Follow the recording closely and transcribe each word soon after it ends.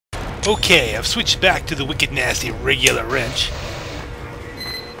Okay, I've switched back to the wicked nasty regular wrench.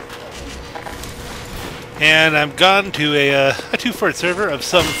 And I'm gone to a 2-fort server of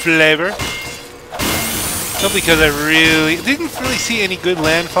some flavor. Simply because I didn't really see any good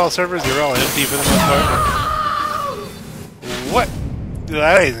landfall servers. They were all empty for the most part. What?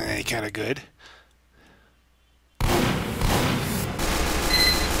 That isn't any kind of good.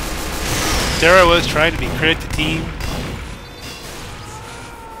 There I was trying to be credit to team.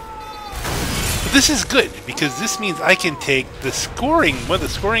 But this is good because this means I can take the scoring, one of the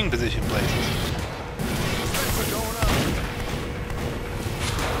scoring position places.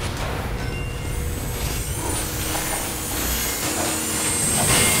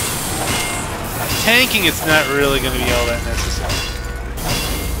 Tanking, it's not really going to be all that necessary.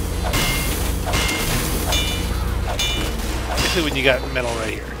 Especially when you got metal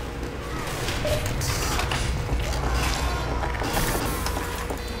right here.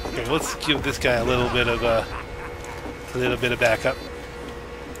 Okay, let's give this guy a little bit of backup.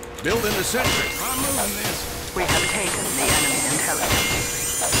 Building the sentry. I'm moving this. We have taken the enemy intelligence.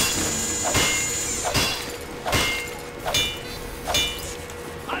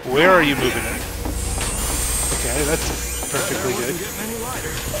 Where are you moving it? Okay, that's perfectly good.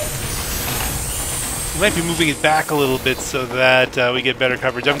 You might be moving it back a little bit so that we get better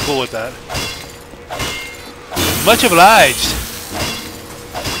coverage. I'm cool with that. Much obliged.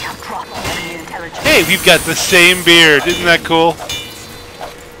 We have dropped the enemy intelligence. Hey, we've got the same beard. Isn't that cool?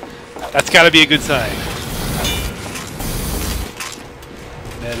 That's got to be a good sign.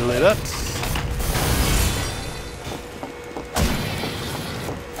 Metal it up.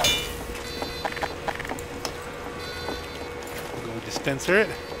 We'll go dispenser it.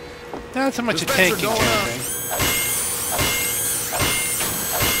 Not so much a tanking kind of thing.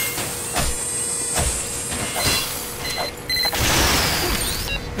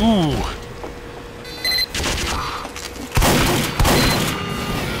 Ooh.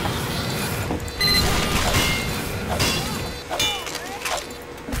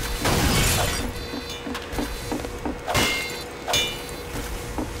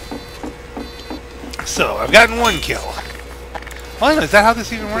 So, I've gotten one kill. Oh, is that how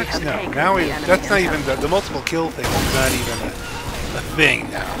this even works? No. Now that's not even the multiple kill thing is not even a thing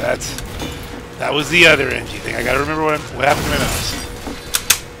now. That was the other NG thing. I gotta remember what happened to my mouse.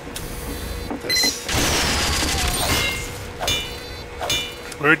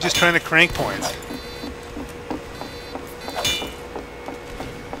 We're just trying to crank points.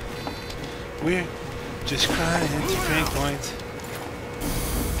 We're just trying to crank points.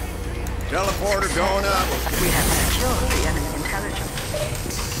 Teleporter going up. We have secured the enemy intelligence.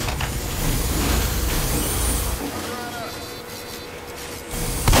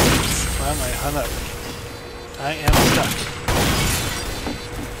 Why am I hung up? I am stuck.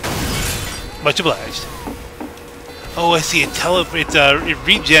 Much obliged. Oh, I see. It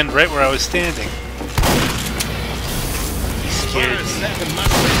regen right where I was standing. He scared me.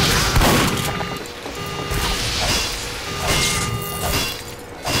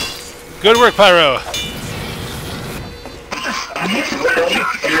 Good work, Pyro.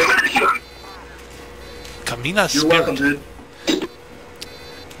 Kamina Spirit. You're welcome, dude.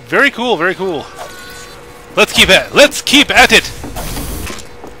 Very cool, very cool. Let's keep at it.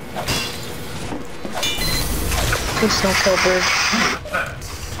 Please don't kill bird.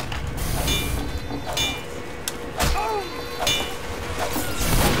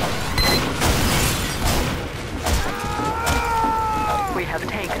 We have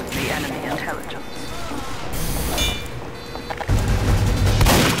taken the enemy intelligence.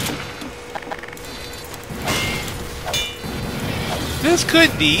 This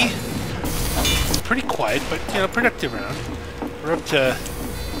could be pretty quiet, but productive round. We're up to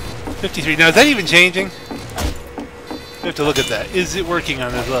 53. Now, is that even changing? We have to look at that. Is it working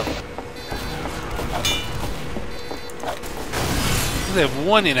on this level? They have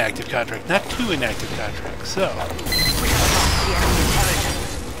one inactive contract, not two inactive contracts. So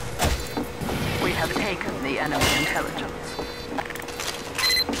We have taken the enemy intelligence.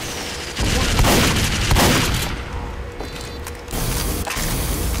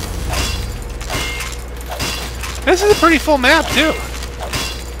 this is a pretty full map too.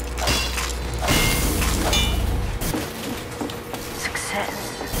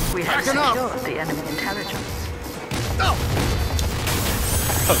 Success. We have secured the enemy intelligence. No.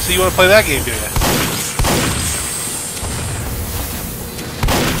 Oh, so you want to play that game, do you?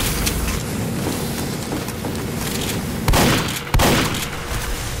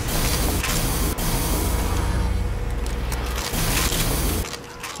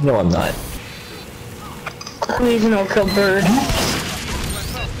 No, I'm not. Please no kill bird.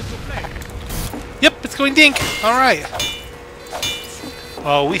 Yep, it's going dink. All right.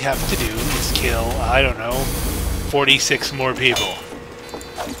 All we have to do is kill, I don't know, 46 more people.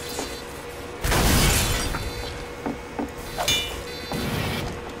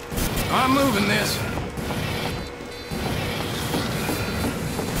 I'm moving this.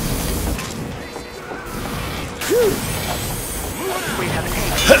 We have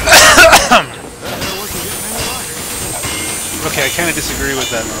taken. Okay, I kind of disagree with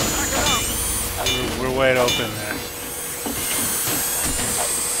that one. We're wide open there.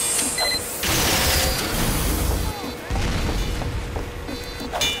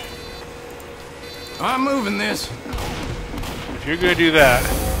 I'm moving this. If you're going to do that,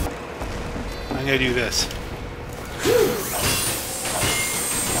 I'm going to do this.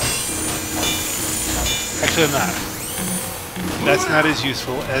 Actually, I'm not. That's not as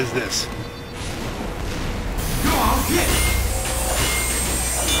useful as this. Come on, get it.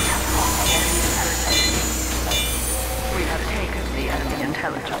 We have taken the enemy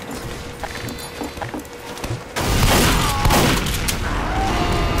intelligence.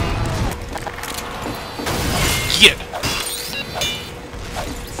 Get!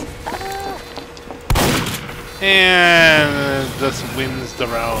 And this wins the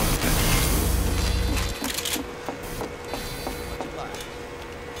round.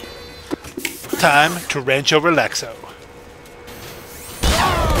 Time to Rancho Relaxo.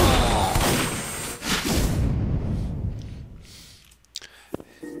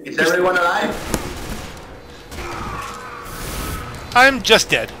 Is everyone alive? I'm just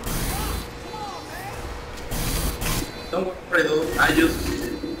dead. Don't worry, dude. I just...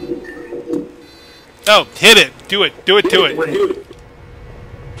 Oh, hit it. Do it. Do it. Do it.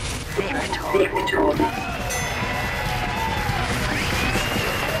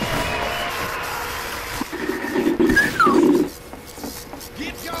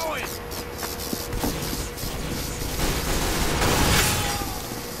 Get going.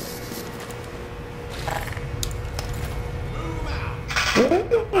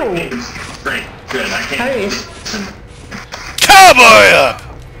 Great. Good. I can't... Nice. Cowboy up!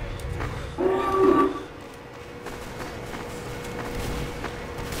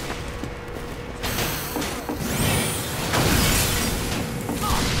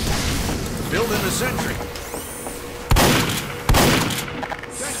 Building the sentry.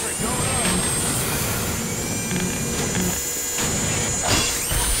 Sentry going up.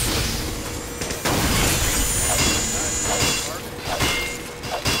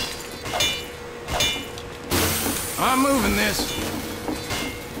 I'm moving this.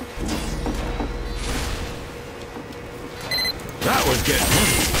 That was getting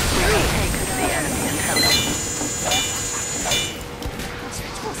heavy. We have taken the enemy intelligence.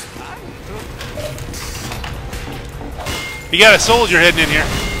 You got a soldier heading in here.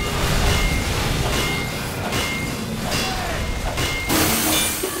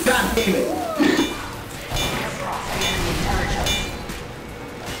 God damn it.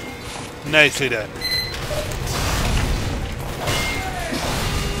 Nicely done.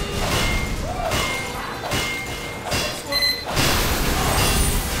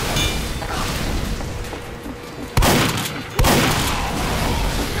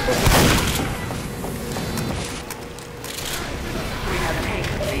 We have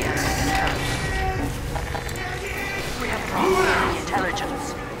taken the enemy intelligence. We have brought the enemy intelligence.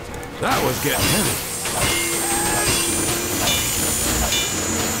 That was getting heavy.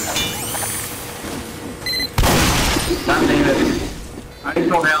 God damn it. I need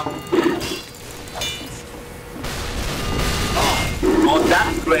no help. Oh,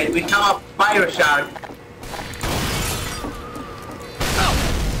 that's great. We have a fire shark.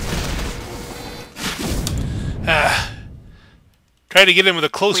 Try to get him with a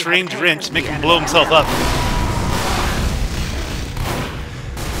close range wrench, make him blow himself up.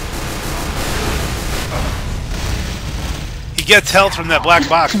 He gets health from that black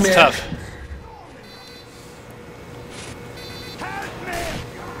box. It's tough.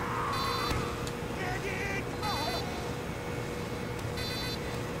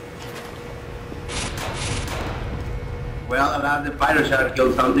 Well, I'll have the fire shark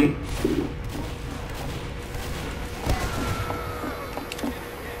kill something.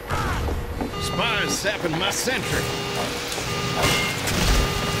 Spies sapping my sentry.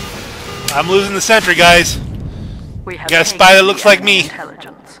 I'm losing the sentry, guys. We have Got a taken spy that the looks like enemy me.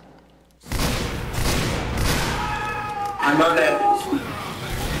 Intelligence. I'm not dead.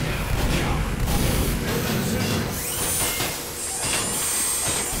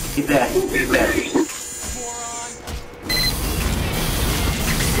 He's dead. He's dead.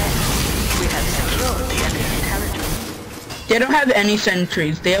 We have secured the enemy intelligence. They don't have any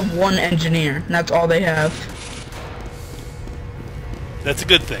sentries. They have one engineer, and that's all they have. That's a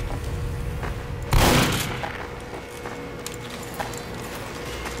good thing.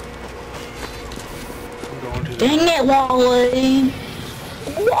 I'm going to the... Dang it, Wally!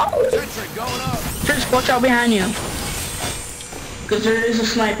 Wally! Sentry going up. Just watch out behind you. Because there is a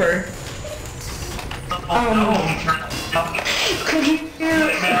sniper. Could you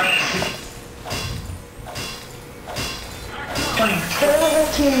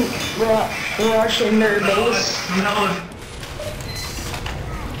team rush in their base?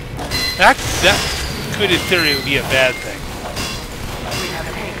 That could, in theory, be a bad thing. We have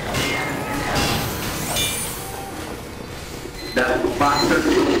taken the enemy in That bastard.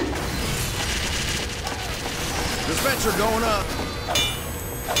 Dispenser going up.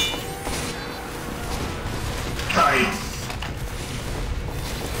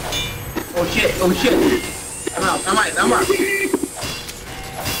 Oh shit, oh shit. I'm out.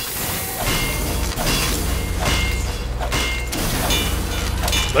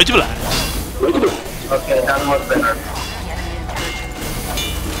 Right to black. Okay, that was better. enemy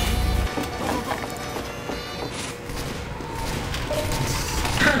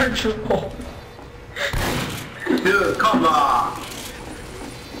intelligence. Dude, come on.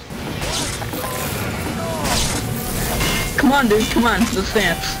 Come on, dude, come on, let's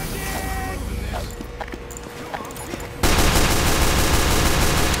dance.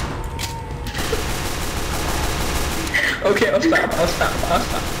 Okay, I'll stop.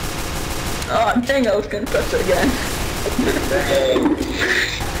 Oh, dang, I was gonna press it again. What the heck?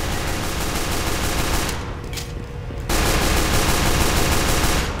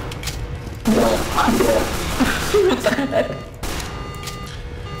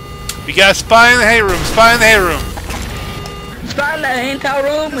 We got a spy in the hay room. Spy in the hay room. Spy in the intel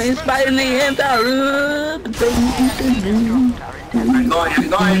room, and spy in the intel room. I'm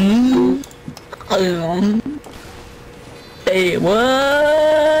going. Hey,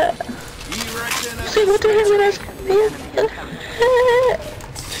 what? See what the hell is that?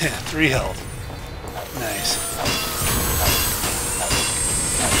 3 health. Nice.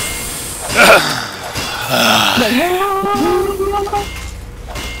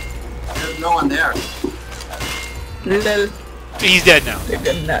 There's no one there. He's dead now. Taking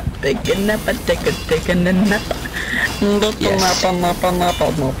a nap.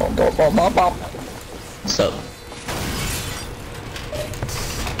 So.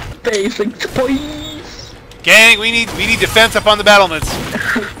 Basics, please. Gang, we need defense up on the battlements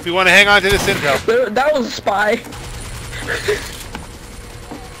if we want to hang on to this intel. That was a spy.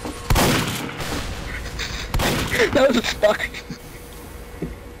 That was a spy.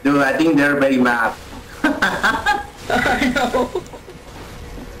 Dude, I think they're very mad. I know.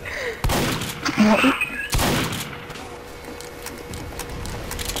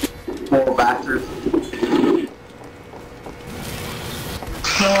 Poor bastards.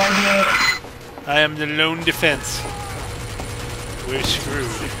 I am the lone defense. We're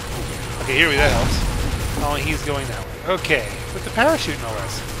screwed. Okay, here we that helps. Oh, he's going that way. Okay, with the parachute no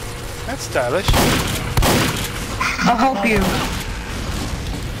less. That's stylish. I'll help you.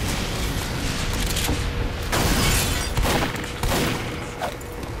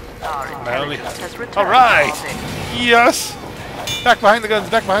 Our My only... intelligence has returned. Alright! to our base. Yes! Back behind the guns,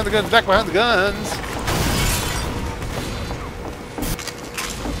 back behind the guns, back behind the guns!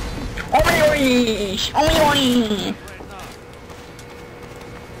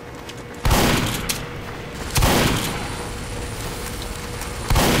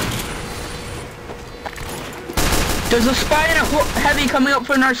 There's a spy and a heavy coming up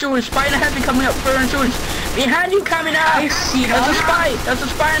for our sewers. Spy and a heavy coming up for our sewers. Behind you coming out. I see That's a that. spy. That's a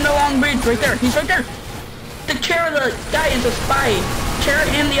spy on the long bridge right there. He's right there. The chair of the guy is a spy. Chair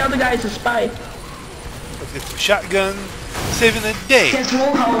and the other guy is a spy. Let's get some shotgun. Saving the day. Gets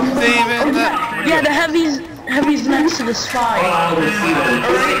more help. Saving the... Yeah, the heavy's next to the spy.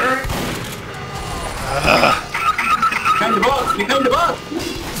 Behind the boss! Behind the boss!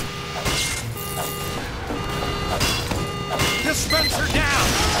 Dispenser down.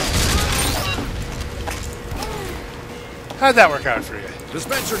 How'd that work out for you?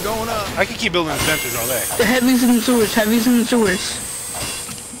 Dispenser going up. I could keep building dispensers all day. The heavy's in the sewers. Heavy's in the sewers.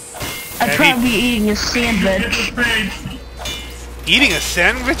 I'd probably be eating a sandwich. Eating a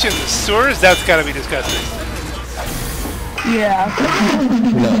sandwich in the sewers? That's gotta be disgusting. Yeah.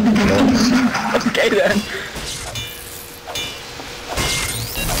 Okay then.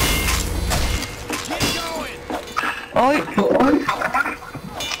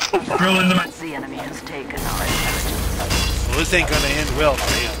 The enemy has taken our intelligence. Well, this ain't gonna end well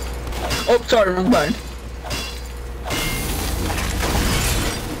for him. Oh, sorry, wrong button.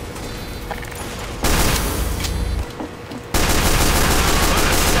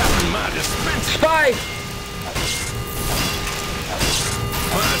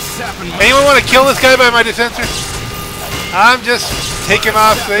 want to kill this guy by my dispenser? I'm just taking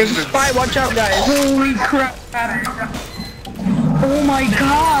off things. There's a spy, watch out, guys. Holy crap. Oh my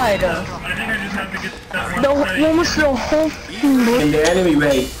god. Almost the whole thing. In the enemy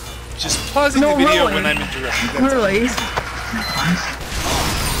base. Just pausing the video when I'm interrupted. Really?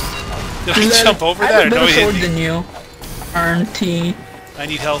 Did I jump over that or no he hit sword me? than you. RT. I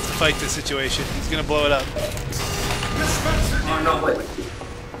need help to fight this situation. He's gonna blow it up. Oh, no, wait.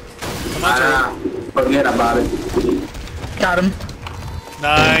 Come on, Forget about it. Got him.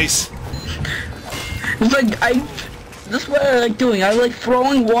 nice. It's like, this is what I like doing. I like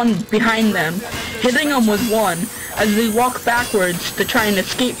throwing one behind them, hitting them with one. As they walk backwards to try and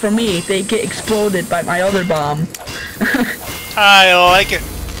escape from me, they get exploded by my other bomb. I like it.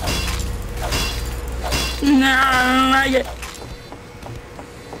 No, I get.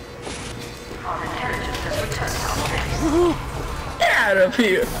 Get out of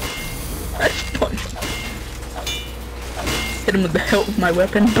here! That's fun. Hit him with the hilt of my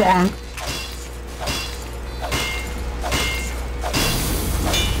weapon. Bonk.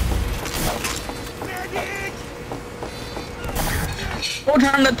 Hold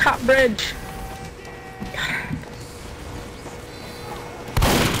on the top bridge.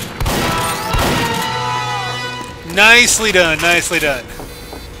 Nicely done, nicely done.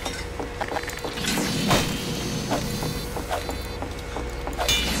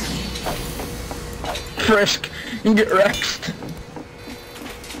 Frisk and get wrecked.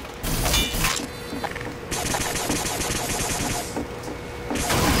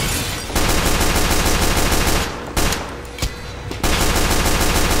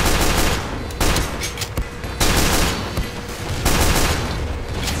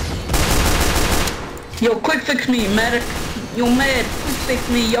 Yo, quick fix me, medic. Yo, med, quick fix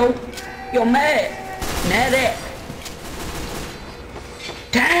me, yo. Yo, med. Medic.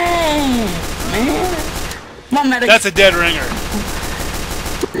 Dang, man. Come on, medic. That's a dead ringer.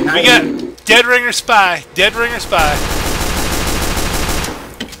 We got dead ringer spy. Dead ringer spy.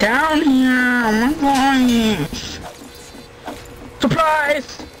 Down here. Oh my gosh.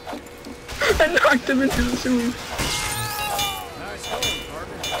 Surprise! I knocked him into the sewer.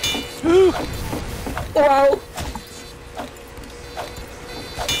 Woo. Wow.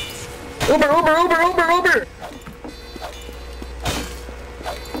 Uber.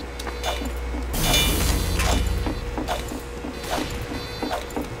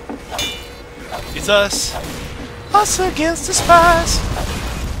 It's us. Us against the spies.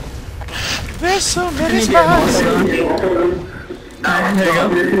 There's so many spies. There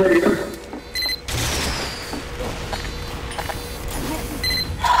you go.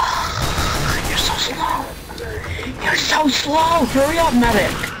 You're so slow! Hurry up,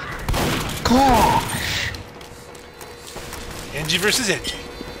 medic! Gosh! NG versus NG.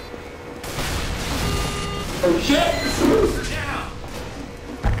 Oh shit!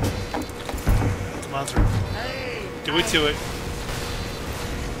 Come on through. Do it to it.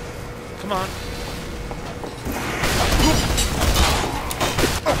 Come on.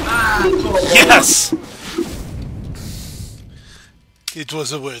 Yes! It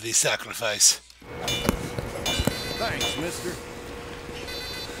was a worthy sacrifice. Thanks, mister.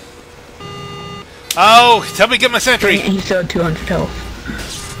 Oh, tell me to get my sentry. He still had 200 health.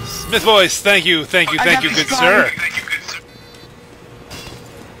 Smith voice, thank you, good sir.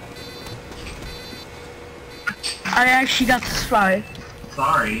 I actually got the spy.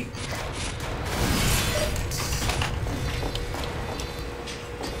 Sorry.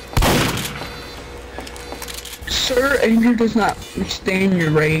 Sir, anger does not withstand your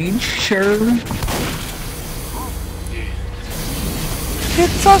rage, sure.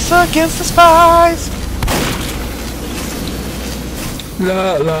 It's us against the spies.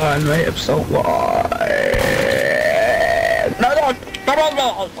 La la, and I am so wide. No.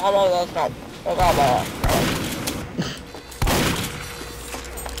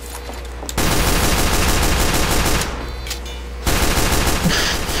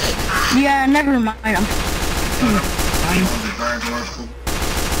 Yeah, never mind.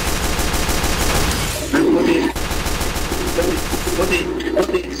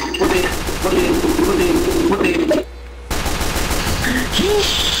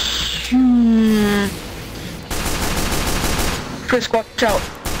 Chris, watch out.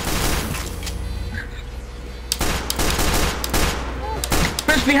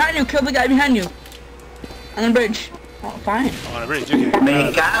 Chris, behind you, kill the guy behind you. On the bridge. Oh, fine. On a bridge, okay.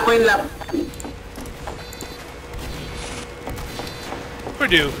 Me cago en la... We're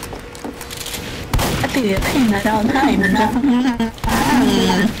due. I think they're paying that all the time.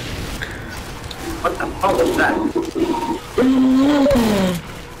 What the fuck was that?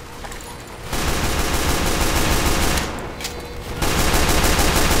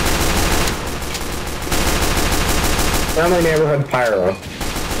 Friendly neighborhood pyro.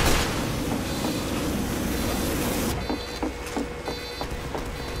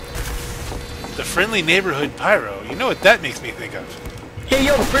 The friendly neighborhood pyro. You know what that makes me think of? Hey,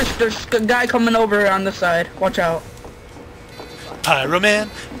 yo, Frisk, there's a guy coming over on the side. Watch out. Pyro Man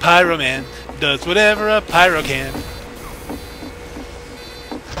does whatever a pyro can.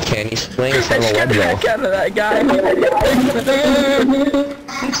 Can he swing from a Get web the heck out of that guy.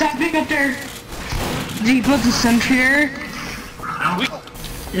 What's happening up there? Did you put the sentry there?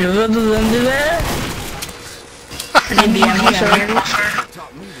 You put the under there? I need the ammo,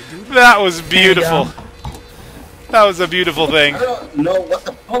 sir. That was beautiful. That was a beautiful thing. I don't know what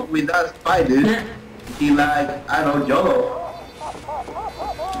the fuck with that spider. He like, I don't know.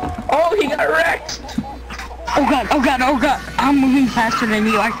 Oh, he got wrecked. Oh god, oh god, oh god. I'm moving faster than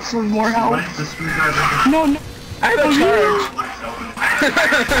you. I still have more health. No, no. I have a charge.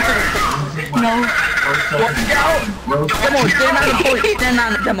 No. Watch out. Demo, stand on the point. Stand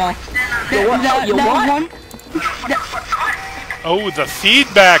on it, Demo. Yo, what? That, Yo, that what? one? Oh, the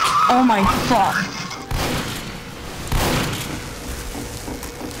feedback. Oh my fuck.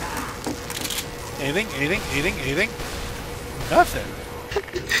 Anything? Nothing.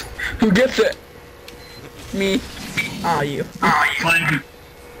 Who gets it? Me. Ah, you.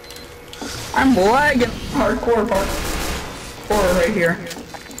 I'm lagging hardcore part. Horror right here.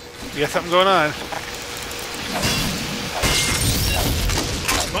 You got something going on.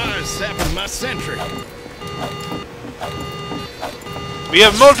 Spies sapping my sentry. We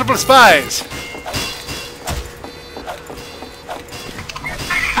have multiple spies.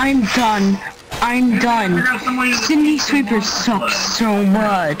 I'm done. I'm done. Cindy Sweepers suck so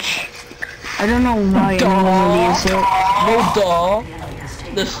much. I don't know why anyone believes it. No duh.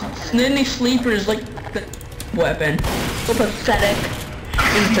 The Snitty Sleeper is like the weapon. So pathetic.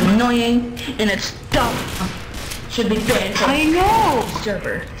 And it's annoying. And it's dumb. Should be banned from I know.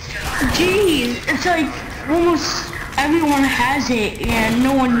 server. Jeez, it's like almost everyone has it and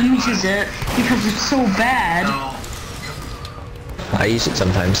no one uses it because it's so bad. I use it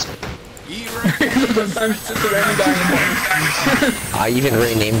sometimes. Sometimes just a random guy in the morning. I even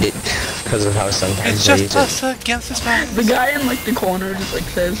renamed it because of how sometimes It's I just use us it. against the spies. The guy in like the corner just like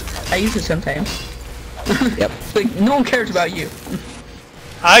says, I use it sometimes. Yep. Like no one cares about you.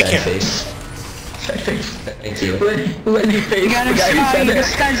 I Sad care. face. Thank you. Lenny face, You gotta the guy who said it.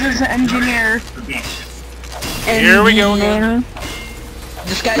 disguise as an engineer. Here we go again.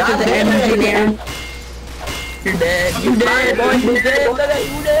 Disguised as an engineer. You're dead. You dead, boy. You dead.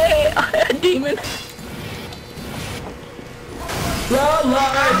 You dead. Demon. La la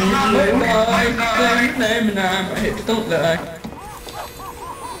la. My hips don't lie.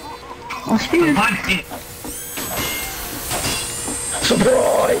 Oh, speed.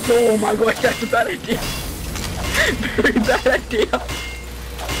 Surprise! Oh my gosh, that's a bad idea. Very bad idea.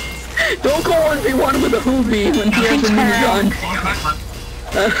 Don't go 1v1 with a hoovie when he has a minigun.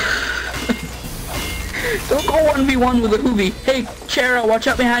 Don't go 1v1 with a hoovie. Hey, Chera, watch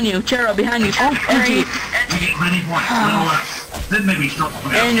out behind you. Chera, behind you. Oh, great.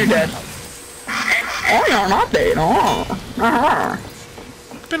 And you're dead. Oh, you're not dead. Oh.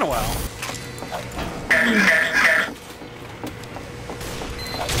 It's been a while.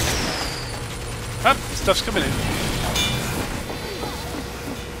 Up, stuff's coming in.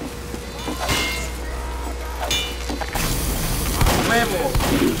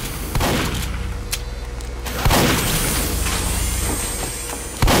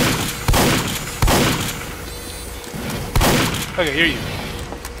 Okay, here you.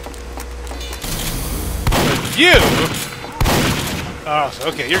 You? Oh,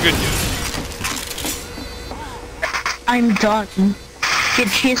 okay, you're good, dude. I'm done. Get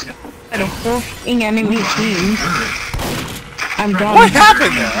chased by the whole fucking enemy team. I'm done. What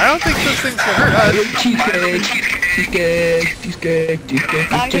happened there? I don't think those things will hurt us.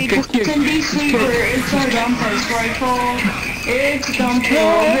 I hate the Cindy Sleeper. It's a dumpers rifle. It's a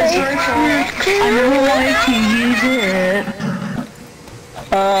dumpers rifle. I never like to use it.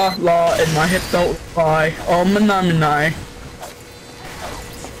 Law, and my hip don't lie. Oh, manai.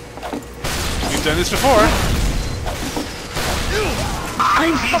 We've done this before.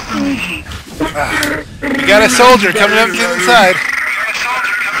 I'm fucking... We got a soldier coming up to the inside.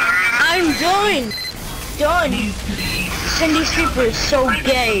 I'm done. Done. Cindy Sleeper is so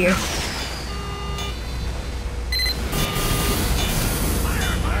gay.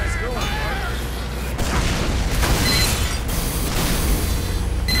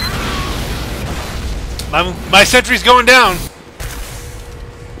 My sentry's going down.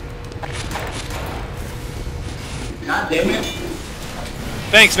 God damn it.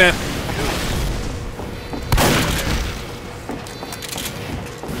 Thanks, man.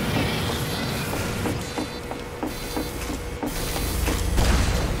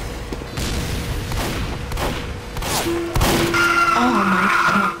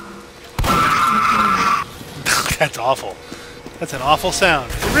 That's awful. That's an awful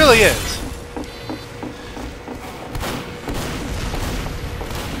sound. It really is.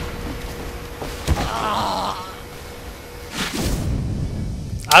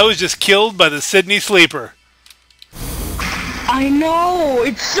 I was just killed by the Sydney Sleeper. I know!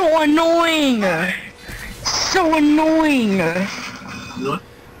 It's so annoying! So annoying!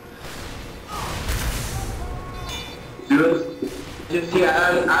 Just here,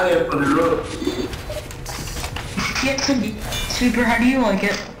 I am for the road. Yeah, Cindy. Sweeper, how do you like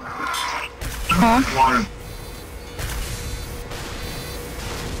it? Huh? Water.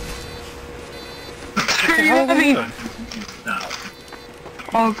 Pretty heavy!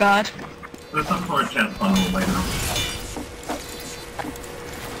 Oh god. There's some sort of chest funnel later.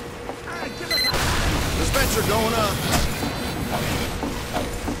 Dispenser going up.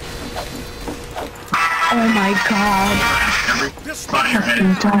 Oh my god.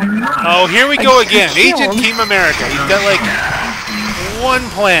 Oh, here we go again. Agent Team America. He's got like one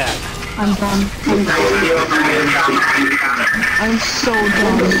plan. I'm done. I'm so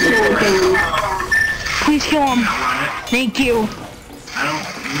done. So done. Please kill him. Thank you. I don't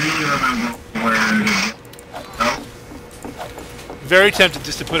really remember where it is. Oh. Very tempted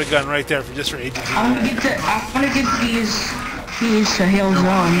just to put a gun right there for just for Agent Team I'm America. gonna get these to Hail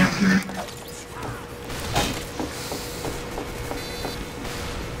Zone.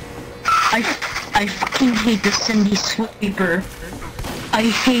 I fucking hate the Cindy Sweeper. I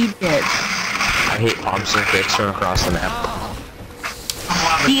hate it. I hate bombs and bricks from across the map.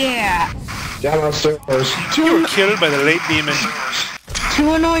 Yeah. Downstairs. You were killed by the late demon.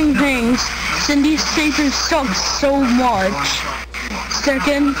 Two annoying things. Cindy Sweeper sucks so much.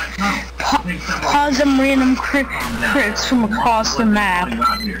 Second, pause them random crits from across the map.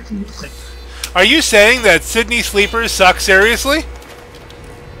 Are you saying that Sydney Sleepers suck seriously?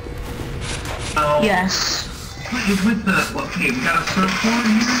 Yes. What is with the... Okay, we got a surfboard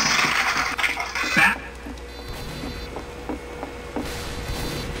here. Fat.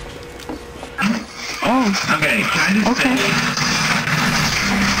 Oh. Okay, can I just Okay. say...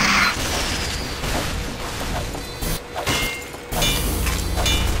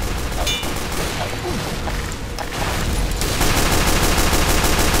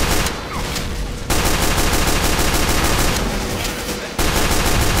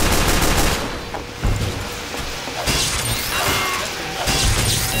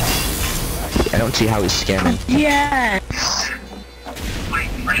 I don't see how he's scamming. Yes. My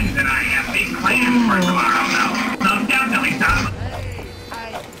friends and I have big plans for tomorrow now. So definitely stop.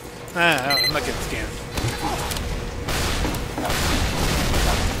 Ah, I'm not getting scammed.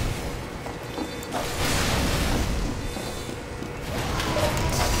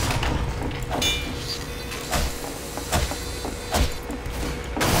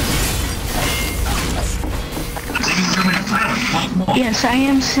 Yes, I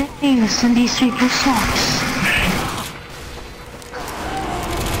am saying Cindy Sweeper sucks.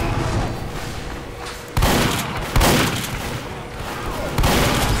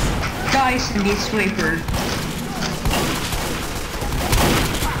 Die, Cindy Sweeper.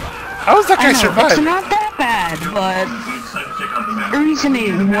 How does that guy I know, it's survive? not that bad, but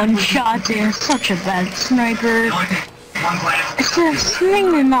originated one shot is such a bad sniper. It's just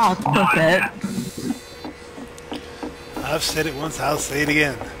thing to not equip it. I've said it once, I'll say it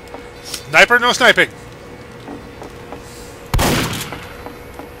again. Sniper, no sniping!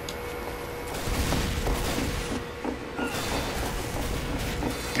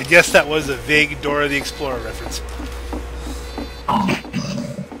 I guess that was a vague Dora the Explorer reference.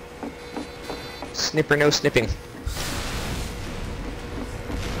 Snipper, no snipping.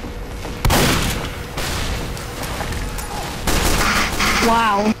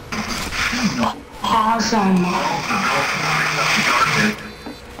 Wow. Awesome.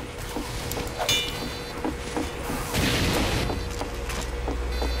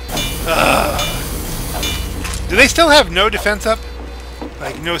 Do they still have no defense up?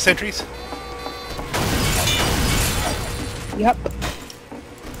 Like, no sentries? Yep.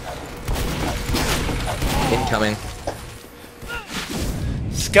 Incoming.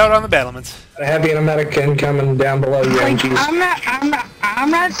 Scout on the battlements. A heavy and a medic incoming down below you, Like, Yankees. I'm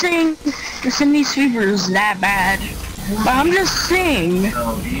not saying the Cindy Sweeper is that bad, but I'm just saying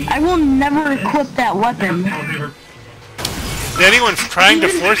I will never equip that weapon. Is anyone trying to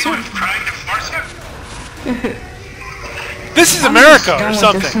force you? This is America or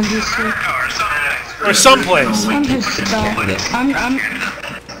something. Or someplace. I'm just done.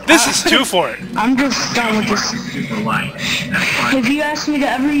 This is two for it. I'm just done with this. If you ask me to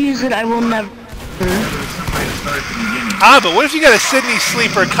ever use it, I will never. start at the beginning. Ah, but what if you got a Sydney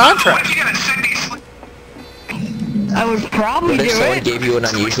Sleeper contract? You gotta send me I would probably What if do someone it. gave you an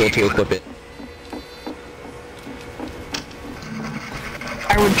unusual to equip it?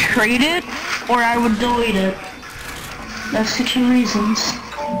 I would trade it, or I would delete it. That's the two reasons.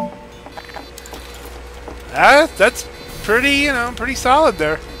 That's pretty, you know, pretty solid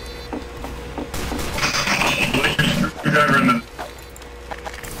there. screwdriver in the...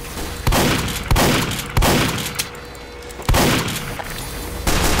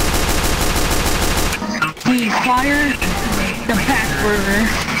 We fired the back burner.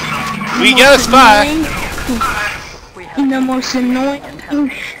 We got a spy. The most annoying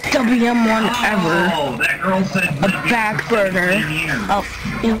WM1 ever. Oh, that girl said... A back burner.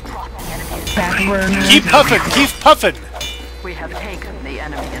 Back burner. Keep puffing, keep puffing. We have taken the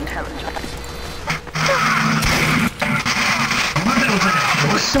enemy intelligence.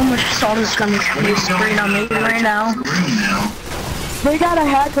 So much salt is gonna be sprayed on me right now. They got a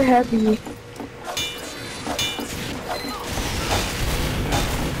hacker heavy.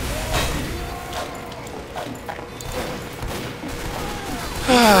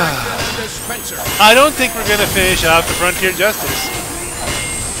 I don't think we're gonna finish off the Frontier Justice.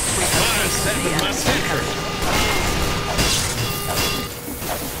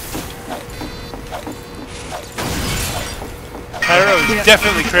 Pyro is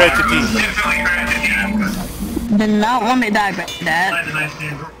definitely credit to team. Did not want to die by that.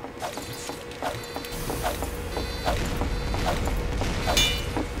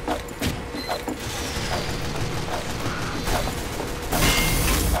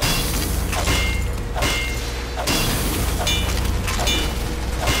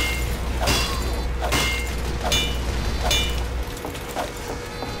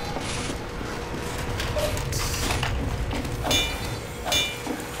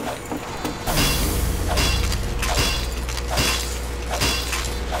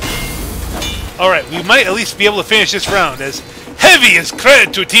 Alright, we might at least be able to finish this round as heavy is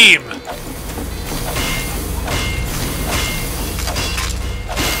credit to team.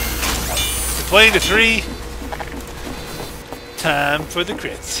 We're playing to 3. Time for the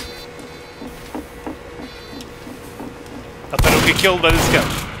crits. Hope I don't get killed by the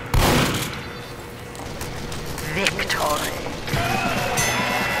scout. Victory.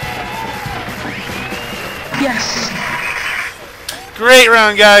 Yes. Great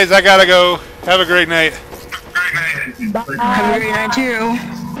round, guys. I gotta go. Have a great night. Have a great night too.